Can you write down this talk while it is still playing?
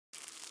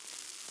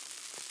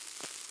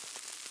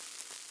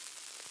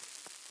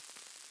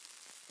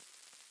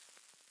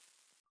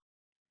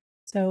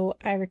So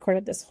I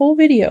recorded this whole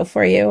video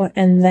for you,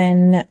 and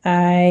then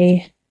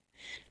I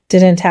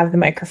didn't have the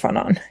microphone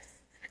on.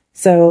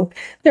 So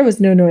there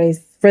was no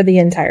noise for the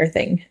entire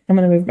thing. I'm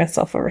going to move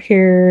myself over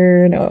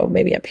here. No,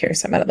 maybe up here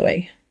so I'm out of the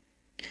way.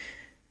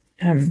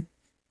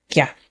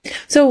 Yeah.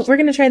 So we're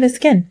going to try this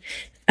again.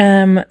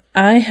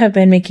 I have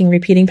been making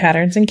repeating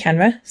patterns in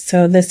Canva.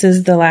 So this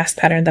is the last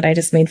pattern that I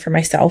just made for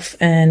myself.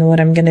 And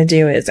what I'm going to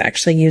do is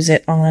actually use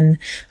it on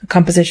a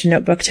composition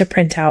notebook to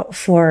print out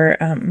for,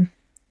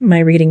 my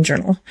reading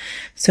journal.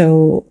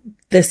 So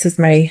this is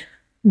my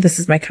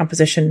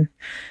composition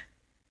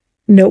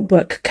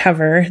notebook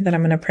cover that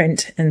I'm going to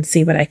print and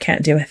see what I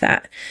can't do with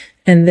that.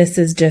 And this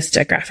is just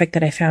a graphic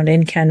that I found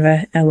in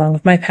Canva along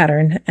with my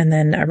pattern and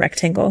then a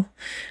rectangle.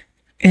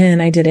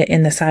 And I did it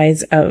in the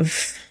size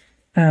of,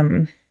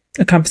 a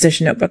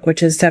composition notebook,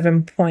 which is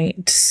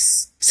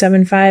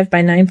 7.75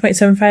 by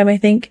 9.75, I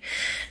think.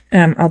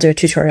 I'll do a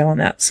tutorial on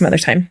that some other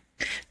time.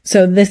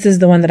 So this is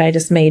the one that I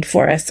just made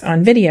for us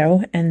on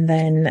video, and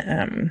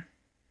then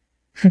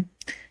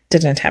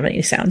didn't have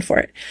any sound for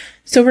it.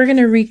 So we're going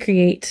to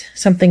recreate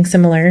something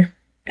similar.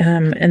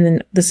 And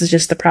then this is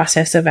just the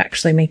process of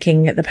actually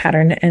making the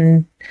pattern,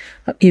 and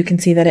you can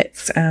see that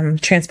it's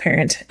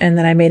transparent, and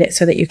then I made it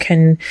so that you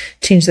can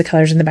change the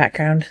colors in the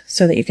background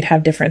so that you could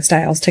have different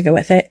styles to go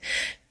with it.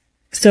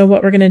 So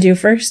what we're going to do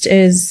first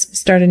is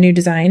start a new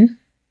design.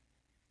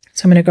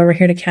 So I'm going to go over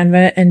here to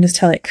Canva and just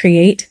tell it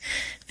create,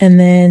 and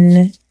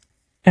then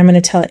I'm going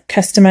to tell it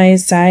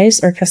customize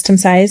size or custom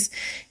size.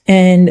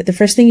 And the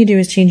first thing you do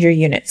is change your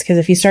units, because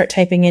if you start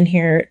typing in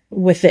here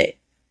with it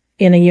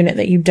in a unit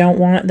that you don't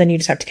want, then you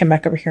just have to come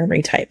back over here and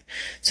retype.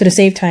 So to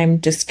save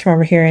time, just come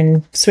over here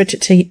and switch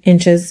it to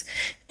inches.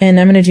 And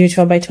I'm going to do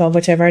 12 by 12,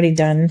 which I've already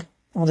done.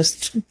 I'll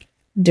just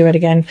do it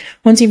again.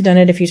 Once you've done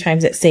it a few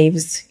times, it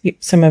saves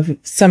some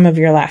of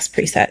your last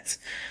presets.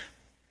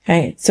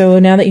 Okay. So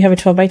now that you have a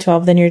 12 by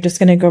 12, then you're just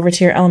going to go over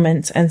to your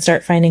elements and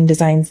start finding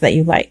designs that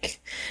you like.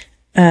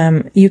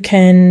 You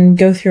can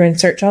go through and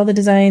search all the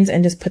designs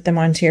and just put them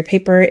onto your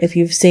paper. If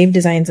you've saved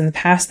designs in the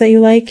past that you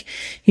like,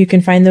 you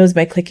can find those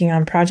by clicking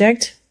on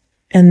project.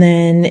 And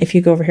then if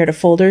you go over here to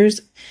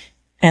folders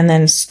and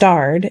then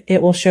starred,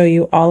 it will show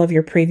you all of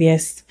your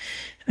previous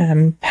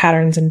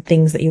patterns and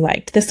things that you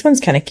liked. This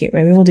one's kind of cute.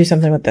 Maybe we'll do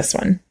something with this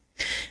one.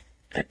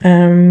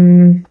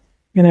 I'm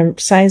going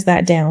to size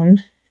that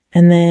down.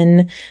 And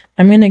then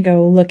I'm going to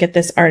go look at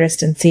this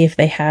artist and see if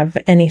they have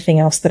anything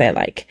else that I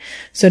like.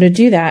 So to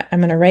do that, I'm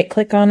going to right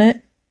click on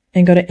it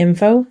and go to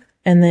info.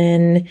 And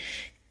then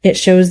it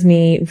shows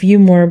me view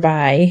more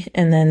by,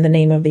 and then the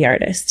name of the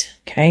artist.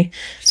 Okay.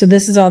 So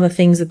this is all the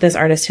things that this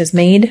artist has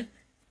made.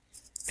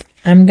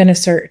 I'm going to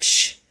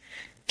search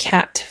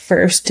cat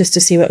first just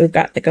to see what we've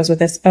got that goes with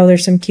this. Oh,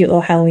 there's some cute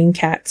little Halloween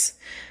cats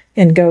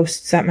and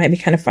ghosts. That might be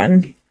kind of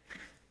fun.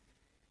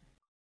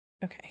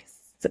 Okay.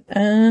 So,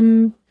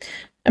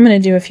 I'm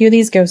going to do a few of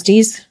these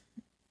ghosties,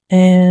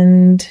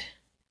 and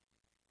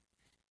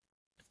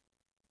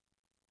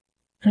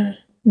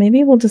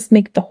maybe we'll just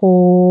make the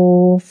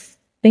whole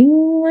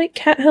thing like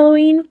cat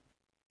Halloween.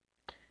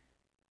 I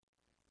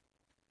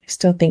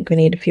still think we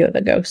need a few of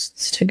the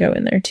ghosts to go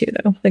in there too,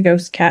 though. The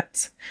ghost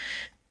cats.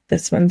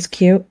 This one's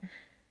cute.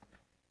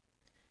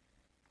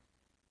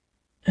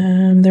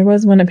 There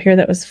was one up here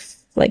that was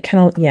like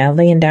kind of, yeah,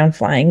 laying down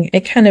flying.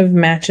 It kind of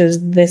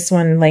matches this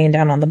one laying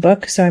down on the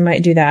book, so I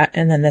might do that,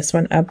 and then this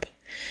one up.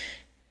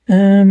 I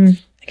kind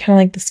of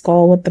like the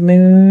skull with the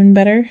moon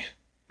better.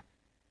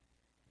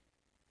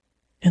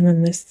 And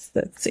then this,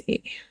 let's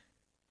see.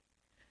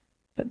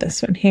 Put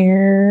this one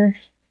here,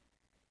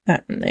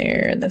 that one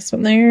there, this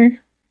one there.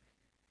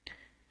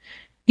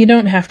 You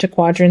don't have to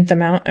quadrant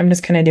them out. I'm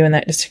just kind of doing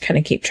that just to kind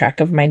of keep track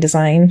of my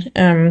design.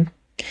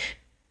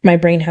 My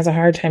brain has a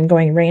hard time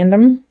going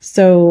random,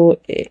 so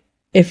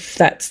if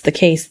that's the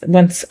case,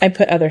 once I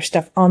put other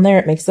stuff on there,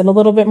 it makes it a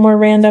little bit more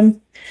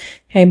random.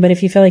 Okay, but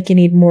if you feel like you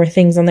need more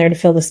things on there to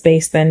fill the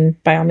space, then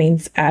by all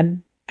means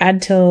add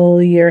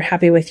till you're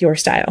happy with your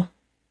style.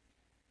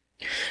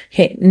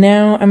 Okay,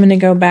 now I'm going to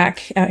go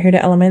back out here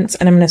to elements,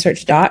 and I'm going to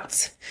search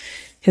dots,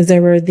 because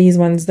there were these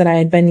ones that I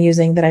had been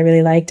using that I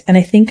really liked. And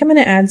I think I'm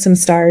going to add some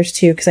stars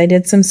too, because I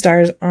did some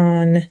stars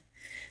on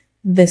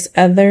this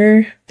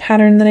other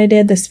pattern that I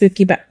did, the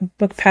spooky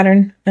book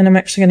pattern. And I'm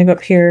actually going to go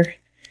up here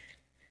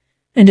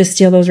and just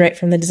steal those right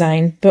from the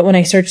design. But when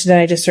I searched it,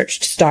 I just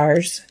searched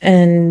stars,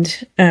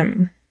 and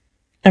I'm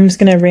just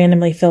going to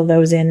randomly fill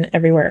those in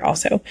everywhere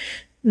also.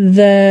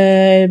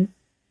 I'm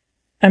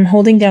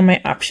holding down my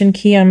option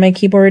key on my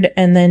keyboard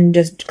and then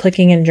just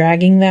clicking and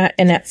dragging that,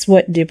 and that's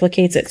what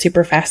duplicates it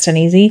super fast and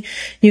easy.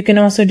 You can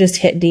also just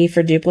hit D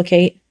for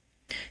duplicate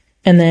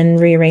and then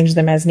rearrange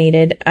them as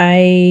needed.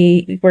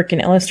 I work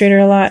in Illustrator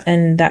a lot,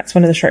 and that's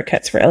one of the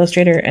shortcuts for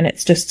Illustrator, and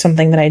it's just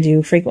something that I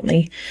do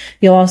frequently.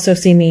 You'll also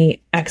see me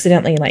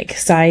accidentally like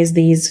size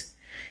these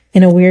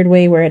in a weird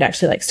way where it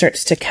actually like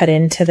starts to cut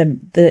into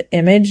the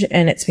image,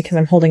 and it's because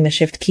I'm holding the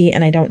shift key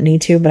and I don't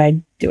need to, but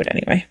I do it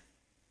anyway.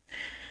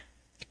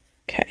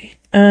 Okay.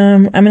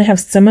 I'm going to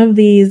have some of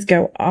these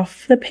go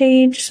off the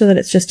page so that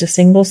it's just a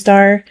single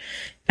star.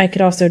 I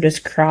could also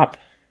just crop.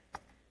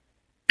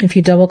 If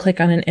you double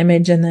click on an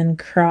image and then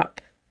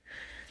crop,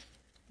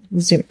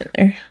 zoom in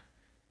there,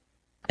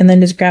 and then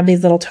just grab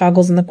these little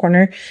toggles in the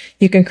corner,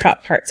 you can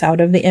crop parts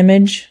out of the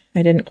image.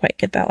 I didn't quite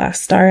get that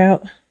last star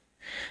out.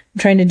 I'm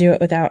trying to do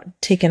it without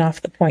taking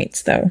off the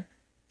points though.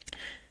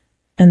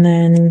 And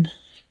then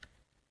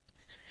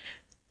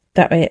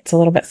that way it's a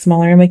little bit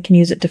smaller and we can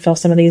use it to fill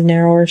some of these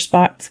narrower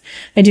spots.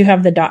 I do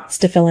have the dots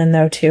to fill in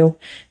though too.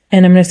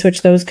 And I'm going to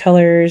switch those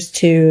colors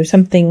to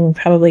something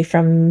probably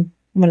from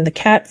one of the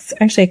cats.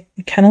 Actually,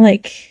 I kind of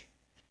like,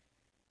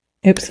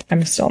 oops,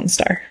 I'm still on the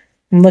star.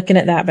 I'm looking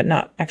at that, but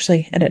not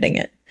actually editing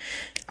it.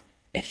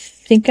 I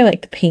think I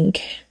like the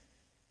pink.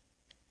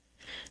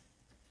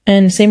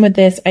 And same with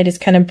this, I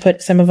just kind of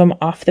put some of them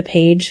off the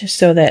page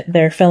so that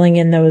they're filling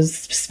in those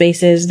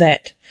spaces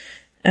that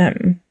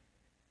are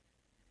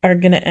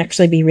going to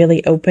actually be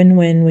really open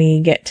when we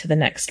get to the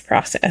next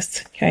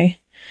process, okay?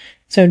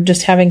 So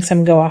just having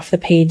some go off the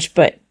page,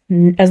 but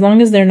as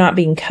long as they're not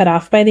being cut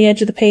off by the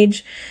edge of the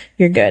page,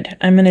 you're good.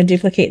 I'm going to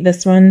duplicate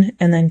this one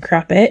and then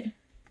crop it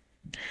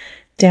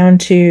down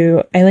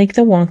to, I like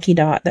the wonky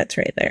dot that's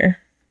right there.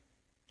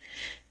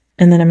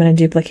 And then I'm going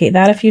to duplicate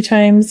that a few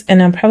times,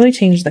 and I'll probably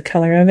change the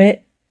color of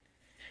it.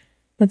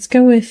 Let's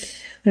go with,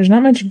 there's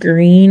not much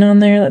green on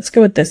there. Let's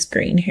go with this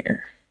green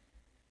here.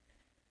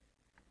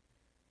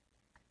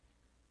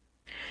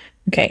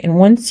 Okay, and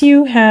once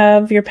you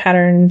have your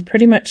pattern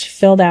pretty much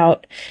filled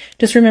out,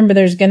 just remember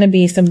there's going to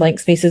be some blank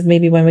spaces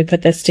maybe when we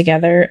put this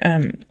together.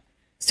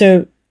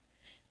 So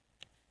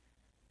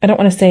I don't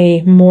want to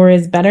say more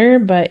is better,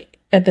 but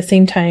at the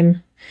same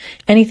time,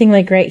 anything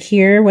like right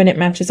here, when it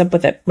matches up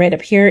with it right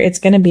up here, it's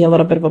going to be a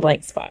little bit of a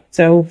blank spot.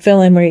 So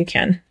fill in where you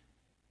can.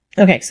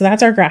 Okay, so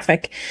that's our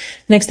graphic.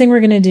 Next thing we're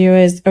going to do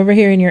is over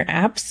here in your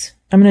apps,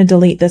 I'm going to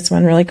delete this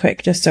one really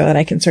quick just so that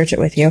I can search it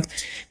with you.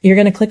 You're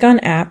going to click on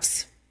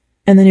apps,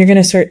 and then you're going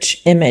to search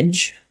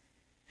image.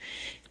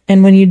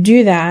 And when you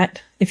do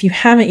that, if you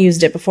haven't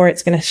used it before,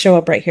 it's going to show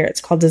up right here. It's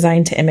called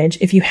design to image.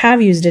 If you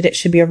have used it, it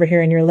should be over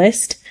here in your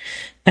list.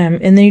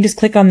 And then you just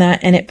click on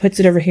that and it puts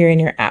it over here in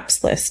your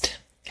apps list.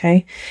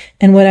 Okay.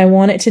 And what I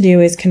want it to do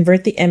is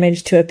convert the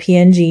image to a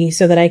PNG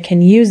so that I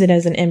can use it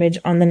as an image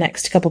on the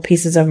next couple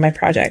pieces of my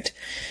project.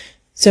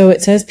 So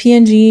it says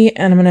PNG,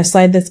 and I'm going to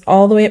slide this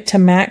all the way up to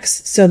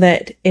max so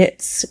that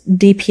its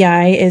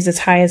DPI is as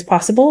high as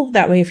possible.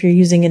 That way, if you're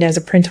using it as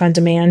a print on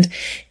demand,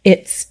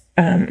 it's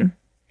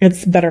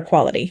better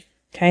quality.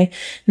 Okay.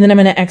 And then I'm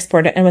going to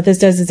export it. And what this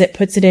does is it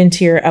puts it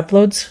into your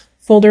uploads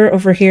folder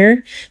over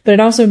here, but it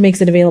also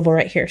makes it available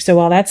right here. So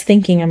while that's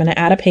thinking, I'm going to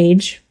add a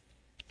page.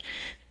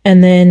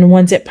 And then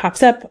once it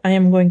pops up, I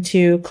am going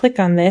to click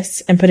on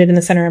this and put it in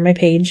the center of my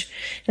page.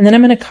 And then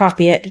I'm going to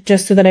copy it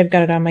just so that I've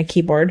got it on my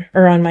keyboard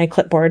or on my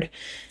clipboard.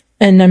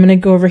 And I'm going to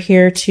go over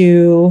here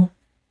to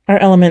our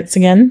elements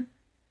again.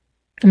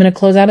 I'm going to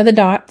close out of the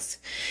dots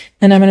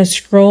and I'm going to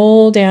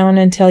scroll down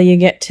until you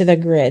get to the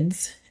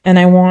grids. And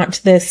I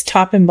want this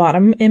top and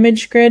bottom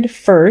image grid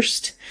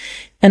first.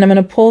 And I'm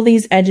going to pull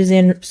these edges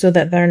in so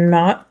that they're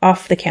not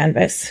off the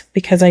canvas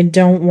because I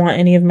don't want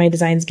any of my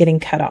designs getting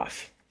cut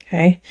off.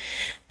 Okay.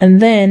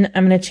 And then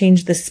I'm going to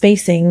change the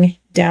spacing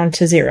down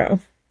to 0.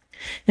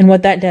 And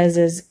what that does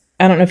is,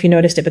 I don't know if you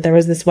noticed it, but there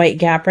was this white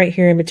gap right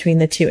here in between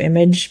the two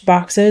image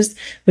boxes.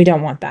 We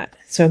don't want that.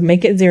 So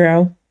make it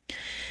 0.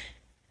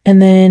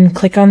 And then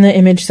click on the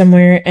image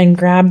somewhere and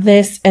grab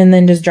this and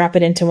then just drop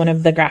it into one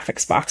of the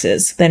graphics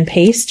boxes. Then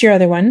paste your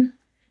other one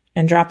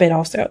and drop it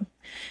also.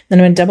 Then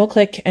I'm going to double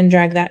click and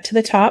drag that to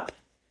the top.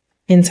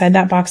 Inside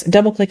that box,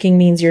 double clicking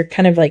means you're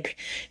kind of like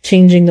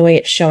changing the way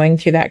it's showing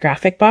through that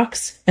graphic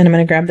box. And I'm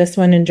going to grab this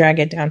one and drag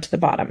it down to the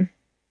bottom.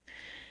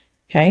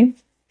 Okay.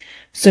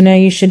 So now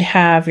you should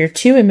have your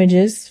two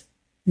images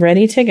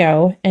ready to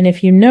go. And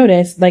if you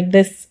notice, like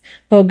this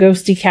little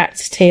ghosty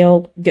cat's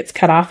tail gets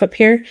cut off up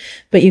here,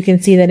 but you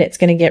can see that it's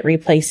going to get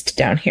replaced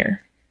down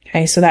here.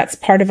 Okay. So that's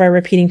part of our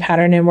repeating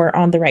pattern and we're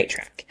on the right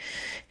track.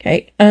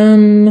 Okay.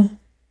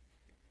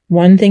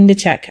 One thing to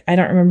check. I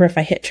don't remember if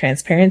I hit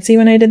transparency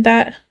when I did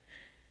that.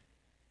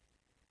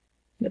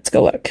 Let's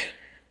go look.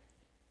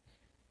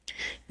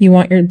 You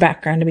want your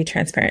background to be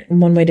transparent.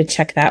 And one way to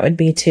check that would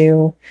be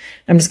to,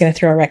 I'm just going to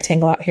throw a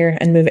rectangle out here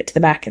and move it to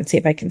the back and see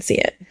if I can see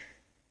it.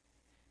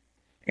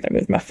 I'm going to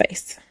move my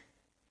face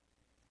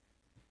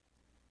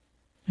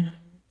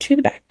to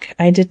the back.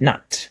 I did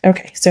not.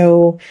 Okay,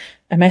 so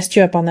I messed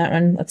you up on that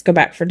one. Let's go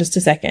back for just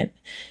a second.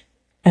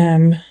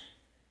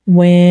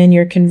 When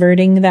you're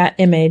converting that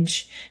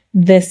image,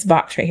 this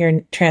box right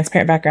here,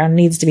 transparent background,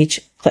 needs to be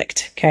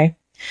clicked. Okay.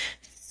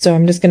 So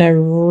I'm just going to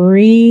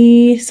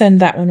resend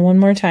that one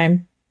more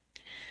time.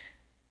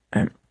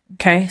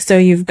 Okay. So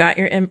you've got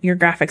your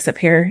graphics up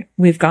here.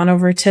 We've gone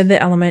over to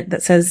the element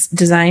that says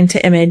design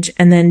to image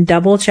and then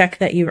double check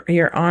that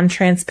you're on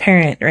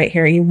transparent right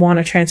here. You want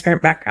a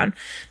transparent background.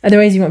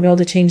 Otherwise you won't be able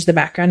to change the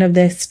background of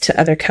this to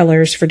other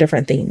colors for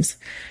different themes.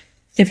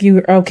 If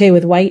you're okay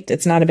with white,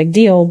 it's not a big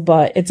deal,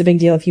 but it's a big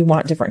deal if you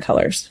want different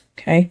colors.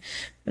 Okay.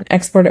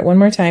 Export it one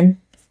more time.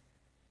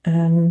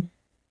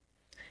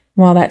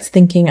 While that's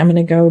thinking, I'm going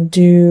to go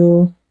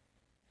do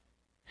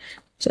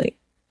Actually,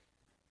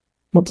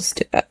 we'll just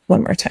do that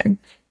one more time.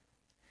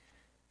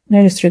 And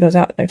I just threw those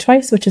out there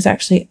twice, which is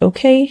actually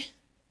okay.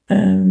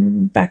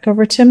 Back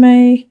over to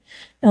my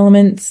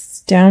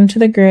elements, down to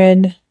the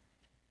grid,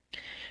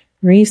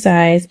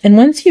 resize. And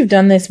once you've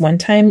done this one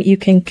time, you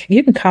can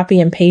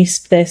copy and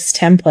paste this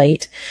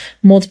template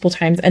multiple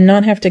times and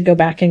not have to go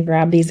back and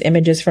grab these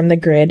images from the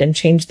grid and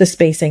change the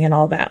spacing and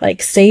all that.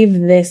 Like, save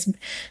this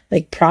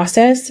like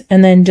process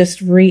and then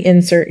just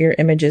reinsert your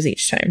images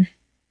each time.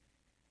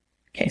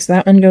 Okay, so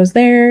that one goes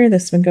there,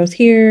 this one goes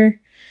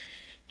here.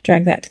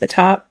 Drag that to the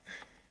top,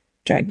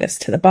 drag this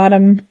to the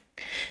bottom.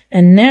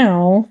 And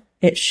now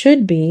it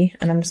should be,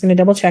 and I'm just going to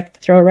double check,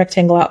 throw a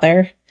rectangle out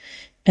there,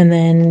 and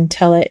then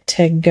tell it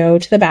to go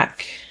to the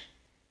back.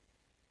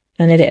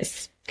 And it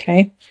is.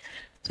 Okay.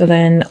 So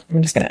then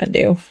I'm just going to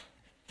undo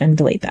and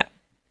delete that.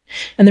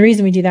 And the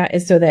reason we do that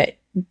is so that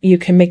you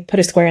can put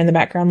a square in the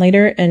background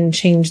later and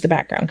change the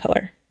background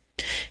color.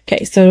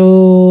 Okay.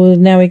 So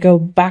now we go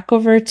back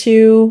over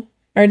to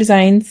our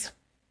designs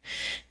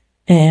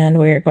and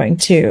we're going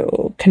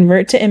to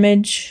convert to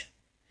image,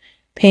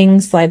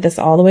 ping, slide this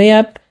all the way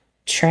up,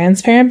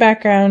 transparent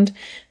background.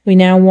 We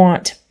now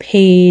want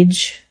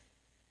page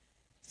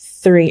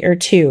 3 or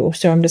 2.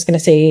 So I'm just going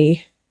to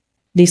say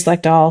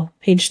deselect all,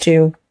 page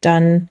 2,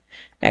 done,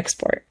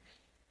 export.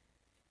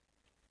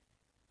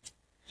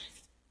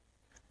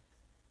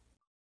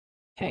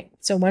 Okay,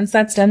 so once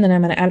that's done, then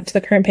I'm going to add it to the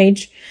current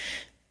page.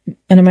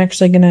 And I'm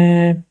actually going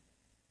to,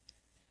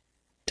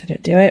 did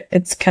it do it?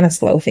 It's kind of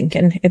slow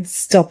thinking. It's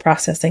still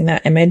processing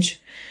that image.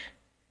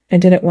 I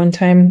did it one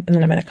time and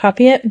then I'm going to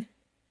copy it.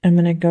 I'm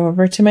going to go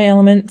over to my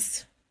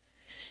elements.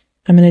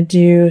 I'm going to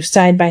do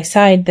side by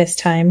side this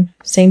time.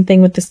 Same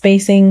thing with the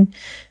spacing,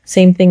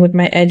 same thing with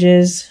my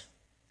edges.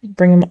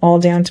 Bring them all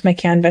down to my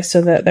canvas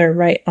so that they're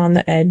right on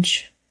the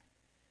edge.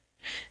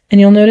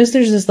 And you'll notice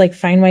there's this like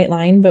fine white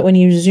line, but when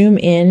you zoom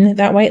in,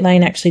 that white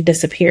line actually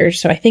disappears.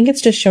 So I think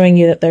it's just showing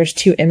you that there's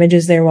 2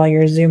 images there while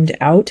you're zoomed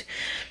out.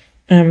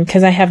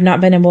 Because I have not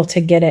been able to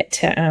get it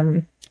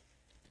to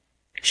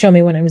show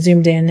me when I'm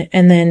zoomed in.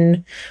 And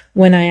then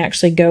when I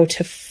actually go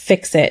to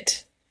fix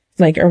it,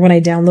 like, or when I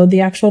download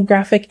the actual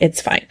graphic,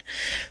 it's fine.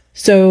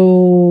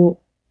 So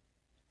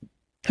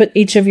put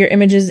each of your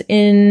images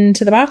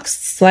into the box,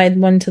 slide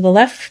one to the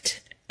left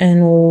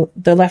and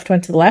the left one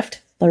to the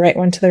left, the right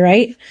one to the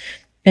right.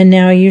 And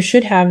now you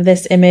should have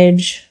this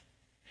image.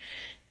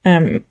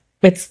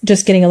 It's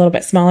just getting a little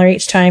bit smaller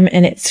each time.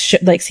 And it's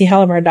like, see how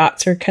all of our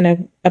dots are kind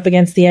of up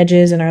against the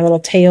edges and our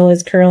little tail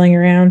is curling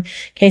around.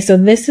 Okay. So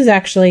this is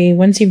actually,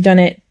 once you've done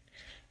it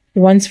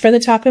once for the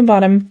top and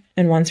bottom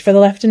and once for the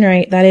left and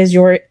right, that is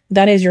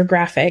your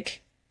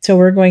graphic. So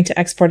we're going to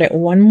export it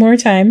one more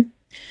time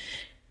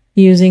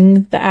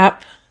using the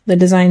app, the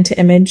design to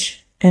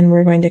image, and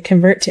we're going to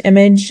convert to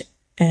image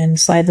and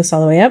slide this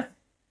all the way up.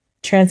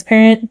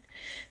 Transparent.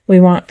 We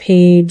want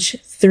page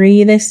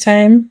 3 this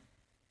time.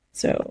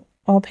 So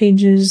all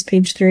pages,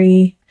 page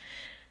 3,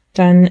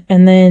 done.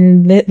 And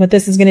then what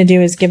this is going to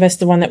do is give us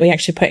the one that we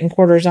actually put in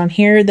quarters on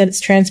here, that it's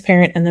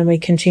transparent, and then we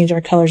can change our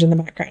colors in the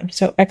background.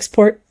 So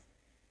export.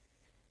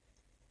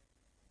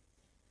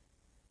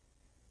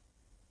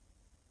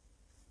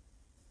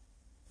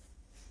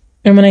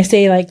 And when I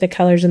say like the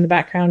colors in the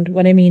background,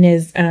 what I mean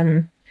is,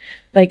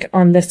 like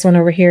on this one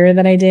over here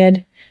that I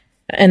did,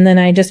 and then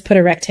I just put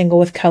a rectangle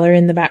with color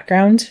in the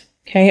background,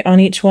 okay, on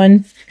each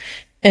one.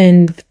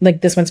 And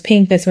like this one's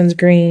pink, this one's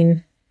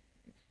green,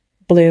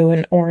 blue,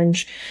 and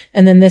orange.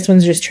 And then this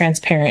one's just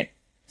transparent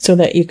so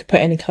that you could put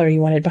any color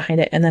you wanted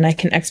behind it. And then I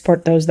can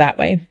export those that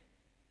way.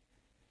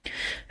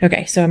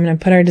 Okay, so I'm going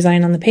to put our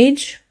design on the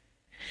page.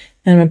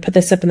 And I'm going to put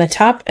this up in the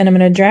top, and I'm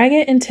going to drag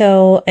it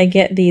until I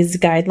get these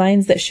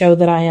guidelines that show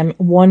that I am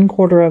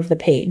 1/4 of the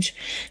page.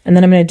 And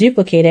then I'm going to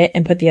duplicate it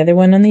and put the other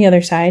one on the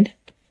other side.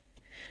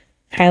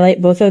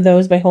 Highlight both of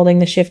those by holding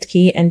the Shift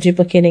key and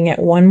duplicating it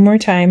one more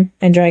time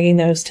and dragging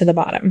those to the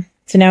bottom.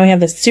 So now we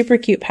have this super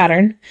cute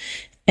pattern.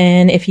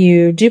 And if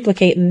you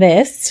duplicate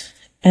this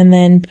and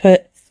then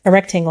put a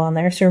rectangle on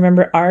there, so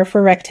remember R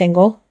for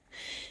rectangle.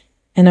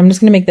 And I'm just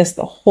going to make this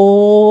the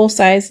whole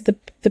size of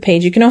the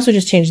page. You can also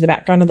just change the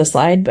background of the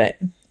slide, but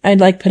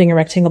I'd like putting a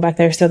rectangle back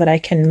there so that I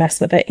can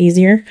mess with it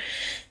easier.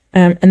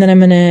 And then I'm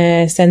going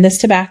to send this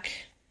to back.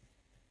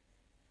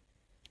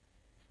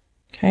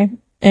 Okay.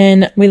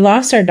 And we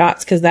lost our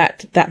dots because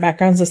that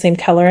background's the same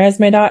color as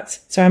my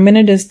dots. So I'm going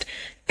to just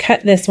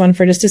cut this one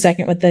for just a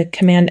second with the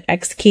Command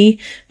X key,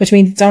 which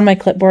means it's on my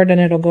clipboard and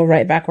it'll go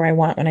right back where I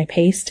want when I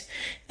paste.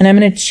 And I'm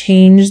going to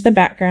change the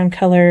background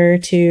color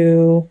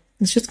to,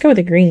 let's just go with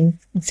the green.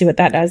 Let's see what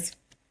that does.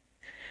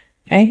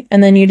 Okay.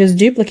 And then you just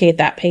duplicate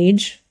that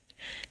page,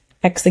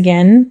 X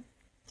again,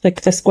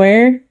 click the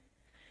square,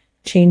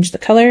 change the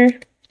color.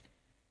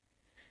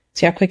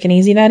 See how quick and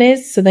easy that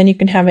is? So then you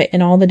can have it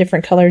in all the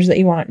different colors that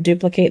you want.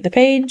 Duplicate the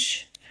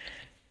page,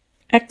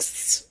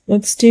 X,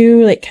 let's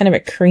do like kind of a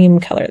cream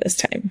color this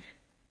time.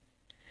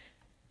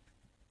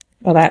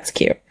 Well, that's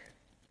cute.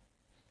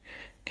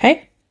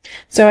 Okay.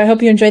 So I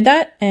hope you enjoyed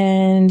that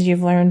and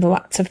you've learned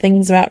lots of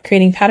things about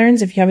creating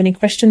patterns. If you have any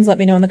questions, let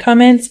me know in the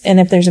comments.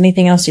 And if there's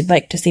anything else you'd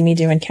like to see me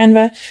do in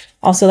Canva,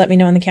 also let me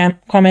know in the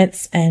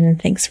comments.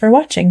 And thanks for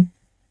watching.